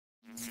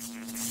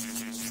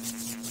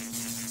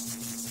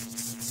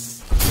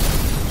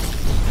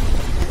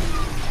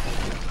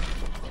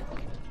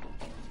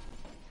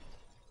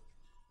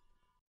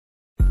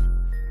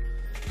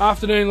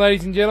Afternoon,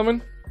 ladies and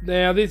gentlemen.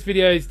 Now, this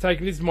video is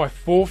this is my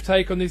fourth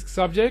take on this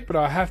subject, but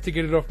I have to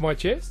get it off my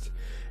chest.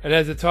 And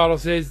as the title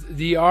says,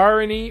 the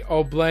irony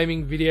of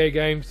blaming video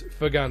games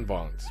for gun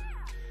violence.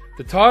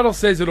 The title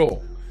says it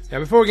all. Now,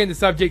 before we get into the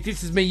subject,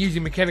 this is me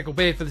using Mechanical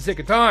Bear for the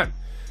second time.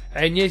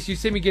 And yes, you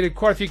see me get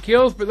quite a few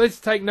kills, but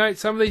let's take note,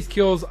 some of these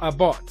kills are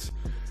bots.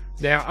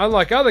 Now,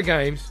 unlike other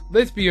games,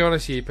 let's be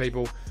honest here,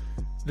 people.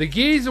 The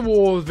Gears of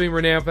War has been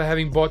renowned for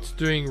having bots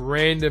doing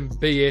random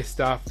BS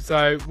stuff.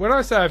 So, when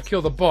I say I've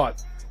killed a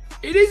bot,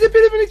 it is a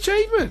bit of an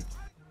achievement.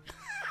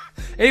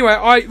 Anyway,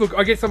 I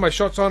get some of my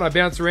shots on, I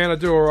bounce around, I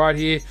do alright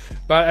here.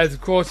 But as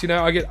of course, you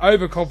know, I get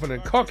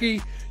overconfident and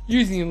cocky,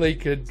 using the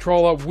elite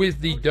controller with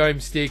the dome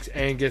sticks,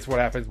 and guess what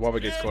happens? Wobber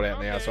gets caught out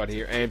on the outside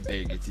here, and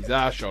Bear gets his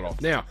ass shot off.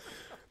 Now,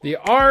 the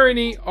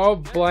irony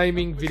of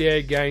blaming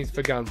video games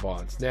for gun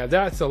violence. Now,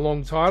 that's a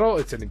long title,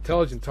 it's an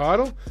intelligent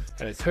title,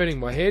 and it's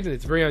hurting my head, and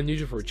it's very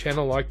unusual for a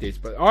channel like this.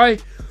 But I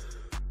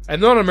am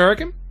not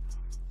American.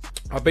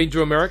 I've been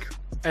to America,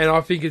 and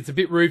I think it's a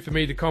bit rude for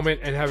me to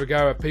comment and have a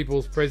go at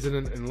people's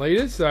president and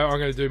leaders, so I'm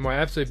going to do my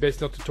absolute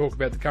best not to talk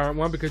about the current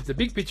one, because the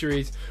big picture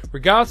is,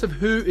 regardless of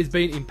who has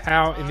been in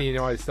power in the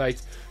United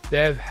States,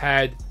 they've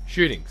had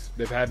shootings.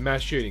 They've had mass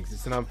shootings.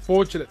 It's an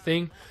unfortunate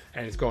thing,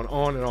 and it's gone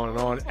on and on and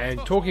on. And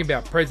talking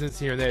about presidents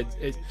here and there,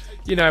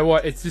 you know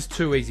what, it's just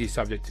too easy a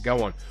subject to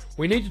go on.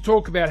 We need to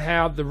talk about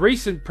how the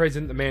recent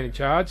president, the man in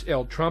charge,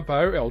 El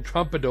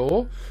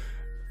Trumpador,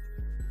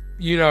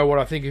 you know what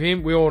I think of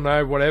him, we all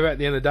know, whatever, at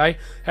the end of the day,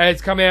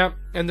 has come out,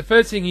 and the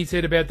first thing he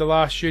said about the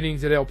last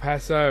shootings at El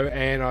Paso,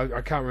 and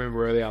I can't remember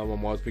where the other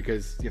one was,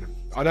 because, you know,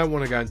 I don't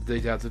want to go into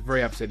details, it's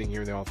very upsetting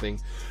hearing the whole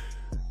thing.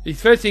 His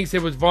first thing he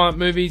said was violent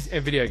movies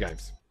and video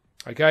games.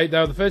 Okay, they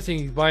were the first thing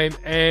he blamed,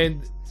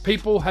 and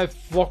people have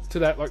flocked to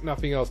that like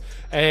nothing else.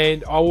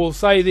 And I will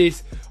say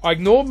this, I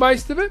ignored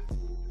most of it.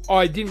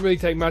 I didn't really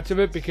take much of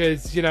it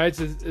because, you know, it's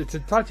a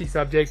touchy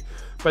subject.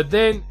 But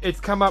then it's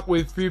come up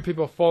with a few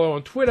people I follow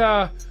on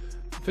Twitter,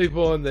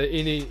 people in the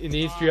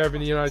industry over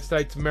in the United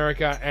States,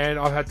 America, and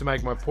I've had to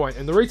make my point.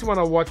 And the recent one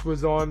I watched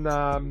was on,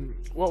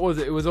 what was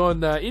it? It was on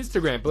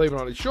Instagram, believe it or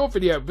not. It's a short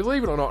video,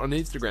 believe it or not, on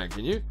Instagram.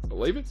 Can you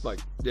believe it? Like,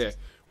 yeah.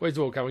 Where's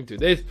it all coming to?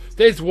 There's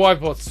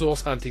Whitebot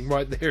source hunting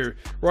right there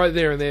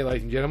and there,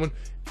 ladies and gentlemen.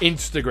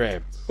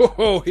 Instagram.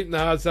 Oh, hitting the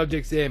hard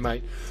subjects there,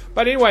 mate.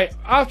 But anyway,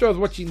 after I was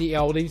watching the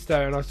old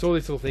Insta and I saw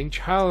this little thing,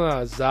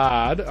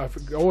 Chalanazard,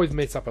 I always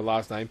mess up her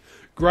last name,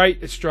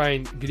 great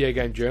Australian video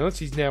game journalist.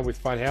 He's now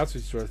with Funhouse,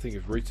 which sort of thing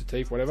of Rooster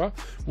Teeth, whatever.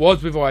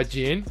 Was with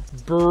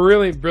IGN.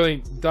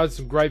 Brilliant. Does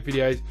some great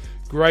videos,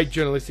 great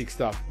journalistic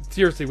stuff.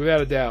 Seriously,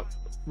 without a doubt,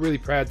 really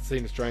proud to see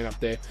an Australian up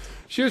there.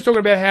 She was talking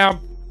about how,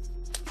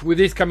 with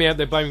this coming out,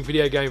 they're blaming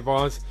video game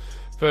violence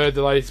for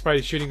the latest spate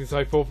of shootings and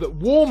so forth. That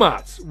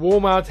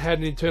Walmart had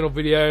an internal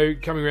video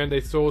coming around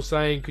their store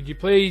saying, could you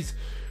please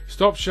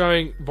stop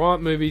showing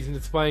violent movies and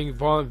displaying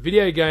violent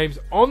video games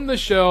on the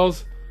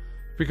shelves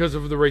because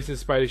of the recent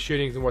spate of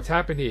shootings and what's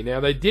happened here. Now,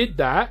 they did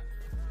that,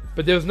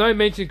 but there was no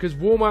mention because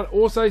Walmart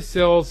also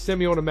sells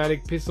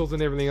semi-automatic pistols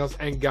and everything else,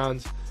 and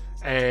guns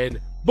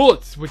and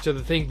bullets, which are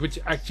the things which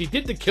actually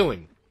did the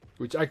killing,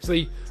 which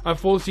actually,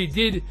 unfortunately,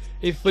 did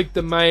inflict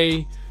the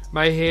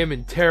mayhem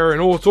and terror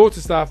and all sorts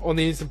of stuff on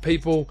the innocent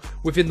people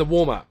within the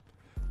Walmart.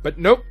 But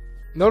nope.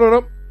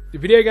 The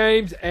video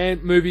games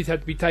and movies had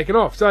to be taken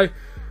off. So,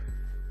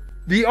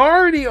 the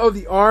irony of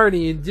the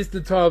irony in just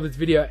the title of this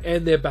video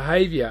and their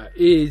behaviour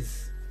is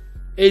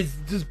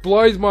just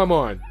blows my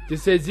mind.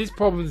 Just says this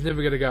problem is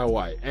never going to go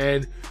away,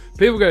 and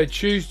people are going to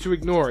choose to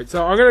ignore it.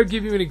 So I'm going to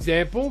give you an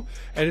example,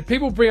 and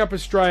people bring up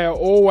Australia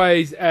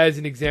always as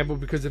an example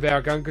because of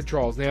our gun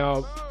controls.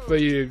 Now, for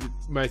you,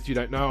 most of you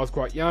don't know, I was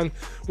quite young.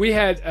 We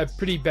had a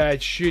pretty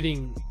bad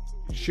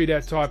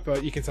shootout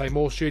type, you can say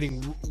mall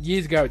shooting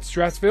years ago at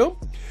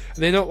Strathfield. And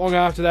then not long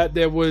after that,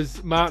 there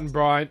was Martin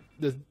Bryant,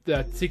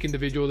 the sick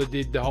individual that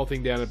did the whole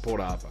thing down at Port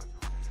Arthur.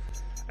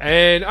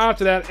 And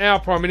after that, our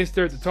Prime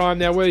Minister at the time,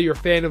 now whether you're a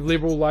fan of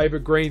Liberal, Labor,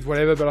 Greens,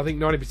 whatever, but I think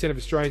 90% of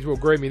Australians will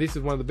agree with me, this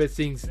is one of the best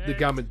things the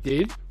government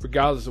did,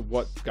 regardless of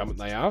what government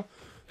they are.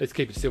 Let's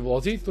keep it civil,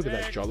 Aussies. Look at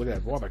that shot, look at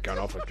that. Why am I going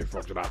off like two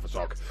frogs and half a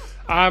sock?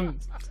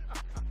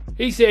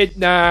 He said,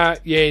 nah,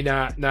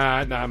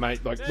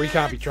 mate, like, we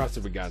can't be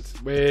trusted with guns.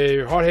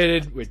 We're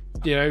hot-headed,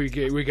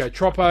 we go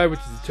troppo, which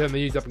is the term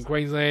they use up in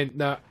Queensland.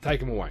 Nah, take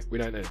them away. We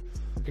don't need them.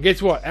 And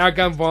guess what? Our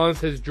gun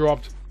violence has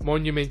dropped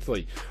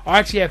monumentally. I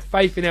actually have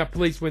faith in our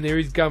police when there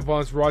is gun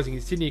violence rising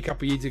in Sydney a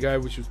couple of years ago,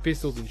 which was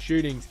pistols and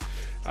shootings.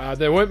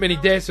 There weren't many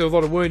deaths or a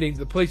lot of wounding.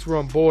 The police were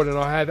on board, and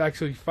I have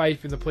actually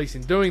faith in the police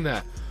in doing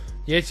that.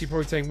 Yes, you're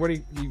probably saying, what are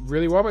you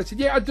really worried about? I said,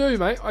 yeah, I do,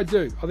 mate, I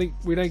do. I think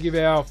we don't give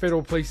our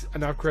federal police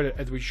enough credit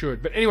as we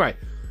should. But anyway,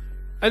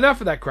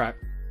 enough of that crap.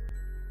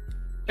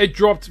 It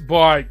dropped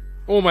by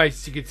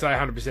almost, you could say,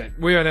 100%.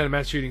 We haven't had a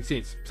mass shooting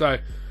since. So,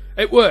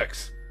 it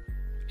works.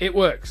 It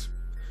works.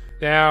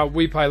 Now,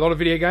 we play a lot of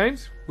video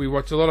games. We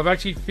watch a lot of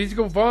actually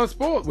physical violent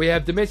sport. We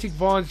have domestic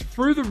violence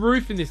through the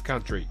roof in this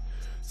country.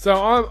 So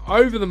I'm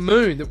over the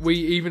moon that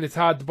it's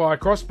hard to buy a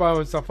crossbow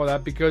and stuff like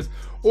that, because,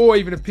 or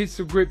even a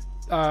pistol grip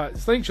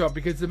slingshot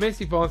because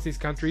domestic violence in this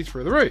country is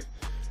through the roof.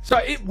 So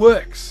it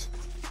works.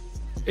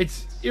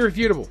 It's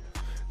irrefutable.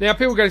 Now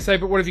people are going to say,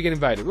 but what if you get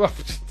invaded? Well,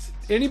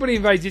 anybody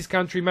invades this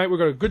country, mate, we've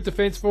got a good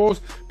defence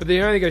force, but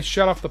they're only going to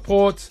shut off the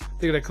ports,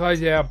 they're going to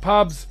close our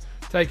pubs,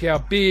 take our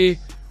beer,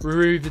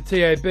 remove the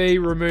TAB,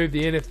 remove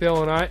the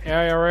NFL and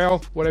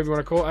ARL, whatever you want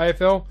to call it,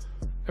 AFL,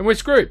 and we're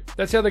screwed.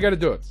 That's how they're going to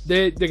do it.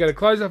 They're going to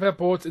close off our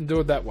ports and do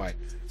it that way.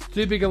 It's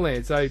too big a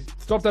land, so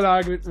stop that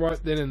argument right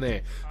then and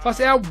there. Plus,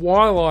 our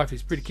wildlife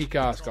is pretty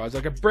kick-ass, guys.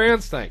 Like a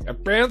brown snake. A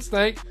brown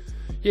snake,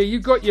 yeah,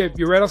 you've got your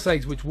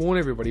rattlesnakes which warn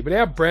everybody, but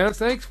our brown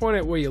snakes find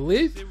out where you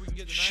live,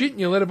 shit in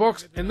your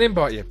letterbox, and then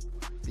bite you.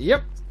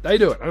 Yep, they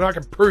do it, and I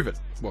can prove it.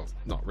 Well,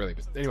 not really,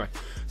 but anyway.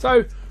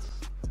 So,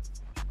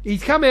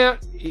 he's come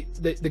out,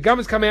 the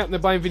government's come out and they're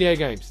blaming video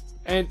games.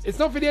 And it's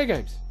not video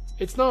games.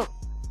 It's not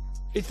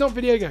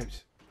video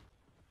games.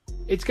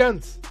 It's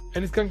guns,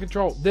 and it's gun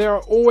control. There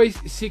are always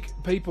sick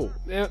people.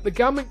 Now, the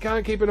government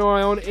can't keep an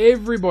eye on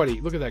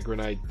everybody. Look at that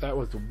grenade. That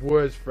was the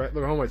worst. Look,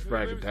 I almost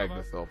frag and tagged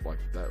myself. Like,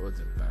 that was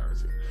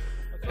embarrassing.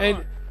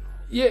 And,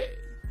 yeah,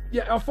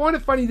 I find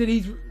it funny that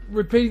he's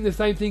repeating the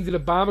same things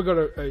that Obama got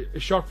a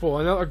shock for.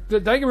 And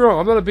don't get me wrong,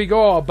 I'm not a big,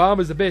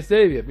 Obama's the best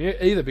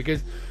either,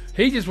 because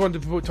he just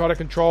wanted to put tighter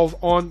controls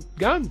on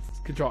gun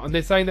control. And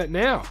they're saying that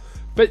now.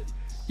 But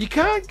you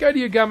can't go to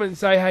your government and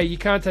say, hey, you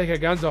can't take our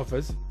guns off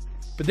us,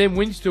 but then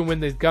whinge to them when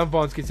the gun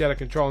violence gets out of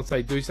control and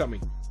say, do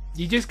something.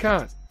 You just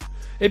can't.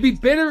 It'd be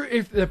better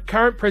if the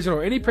current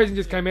president or any president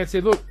just came out and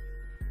said, look,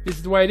 this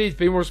is the way it is.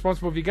 Be more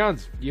responsible for your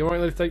guns. You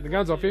won't let us take the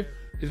guns off you.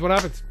 This is what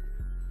happens.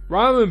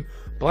 Rather than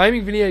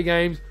blaming video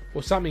games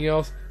or something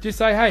else, just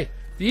say, hey,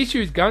 the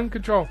issue is gun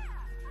control.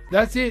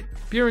 That's it.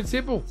 Pure and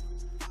simple.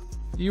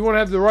 You want to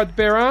have the right to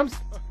bear arms?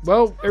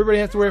 Well, everybody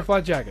has to wear a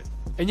flight jacket.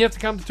 And you have to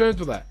come to terms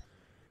with that.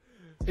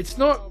 It's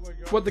not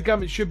what the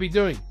government should be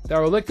doing.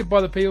 They're elected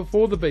by the people,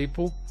 for the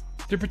people,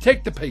 to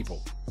protect the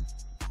people.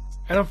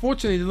 And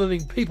unfortunately, they're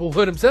letting people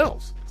hurt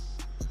themselves.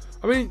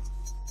 I mean,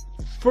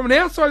 from an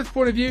outsider's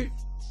point of view,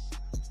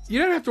 you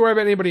don't have to worry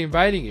about anybody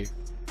invading you.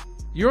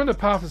 You're on the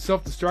path of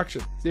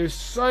self-destruction. There's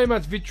so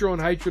much vitriol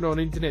and hatred on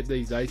the internet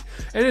these days.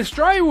 And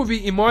Australia would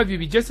be, in my view,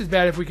 be just as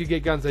bad if we could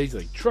get guns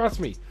easily. Trust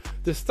me.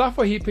 The stuff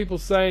I hear people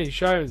say and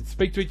show and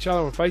speak to each other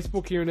on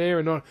Facebook here and there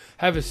and not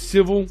have a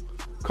civil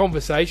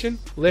conversation,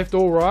 left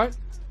or right,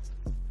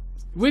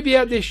 we'd be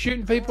out there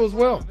shooting people as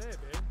well.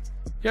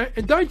 You know,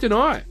 and don't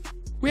deny it.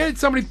 We had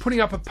somebody putting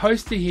up a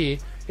poster here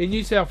in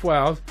New South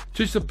Wales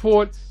to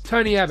support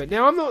Tony Abbott.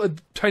 Now, I'm not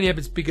Tony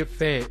Abbott's biggest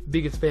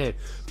fan,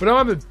 but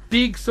I'm a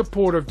big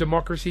supporter of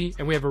democracy,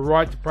 and we have a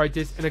right to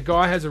protest, and a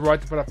guy has a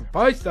right to put up a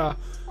poster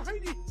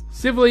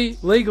civilly,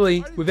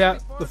 legally,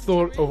 without the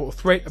thought or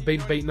threat of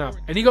being beaten up.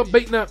 And he got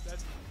beaten up.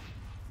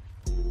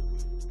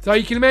 So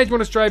you can imagine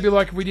what Australia would be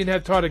like if we didn't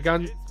have tighter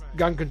gun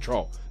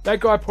control. That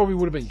guy probably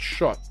would have been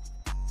shot.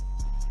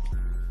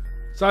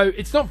 So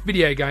it's not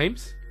video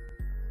games.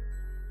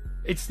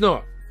 It's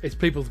not. It's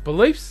people's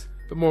beliefs,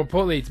 but more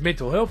importantly, it's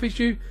mental health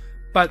issue.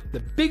 But the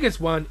biggest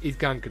one is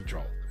gun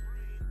control.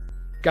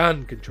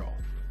 Gun control.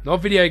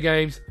 Not video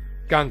games,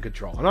 gun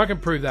control. And I can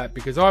prove that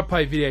because I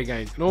play video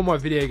games and all my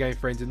video game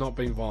friends have not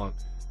been violent.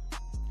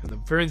 And the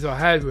friends I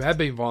had who have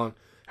been violent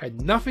had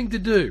nothing to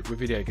do with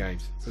video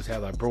games. It was how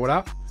they were brought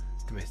up,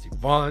 domestic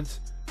violence,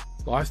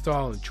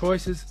 lifestyle and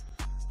choices,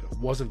 but it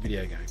wasn't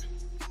video games.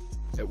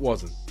 It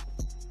wasn't.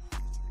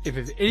 If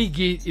any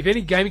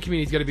gaming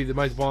community is going to be the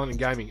most violent in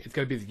gaming, it's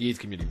going to be the Gears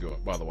community,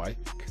 by the way.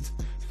 Because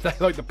they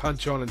like to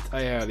punch on and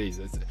tell you how it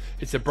is.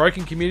 It's a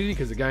broken community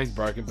because the game's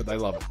broken, but they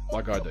love it,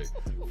 like I do.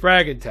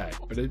 Frag and Tag.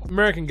 But the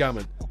American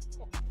government,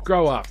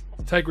 grow up,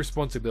 take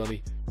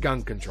responsibility,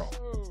 gun control.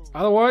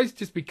 Otherwise,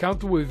 just be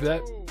comfortable with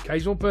that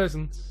occasional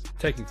person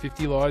taking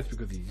 50 lives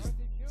because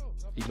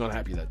he's not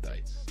happy that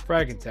day.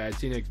 Frag and Tag.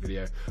 See you next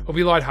video. I'll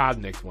be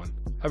lighthearted next one.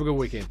 Have a good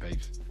weekend,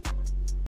 peeps.